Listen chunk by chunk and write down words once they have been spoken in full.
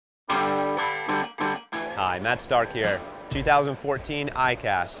Hi, Matt Stark here, 2014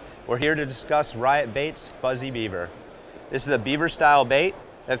 ICAST. We're here to discuss Riot Bait's Fuzzy Beaver. This is a beaver style bait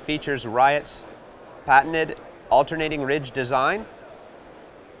that features Riot's patented alternating ridge design.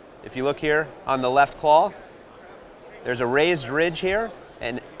 If you look here on the left claw, there's a raised ridge here,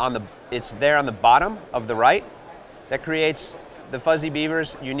 and it's there on the bottom of the right. That creates the Fuzzy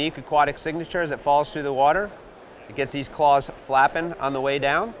Beaver's unique aquatic signature as it falls through the water. It gets these claws flapping on the way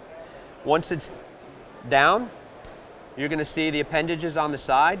down. Once it's down, you're going to see the appendages on the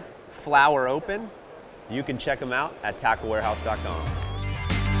side flower open. You can check them out at tacklewarehouse.com.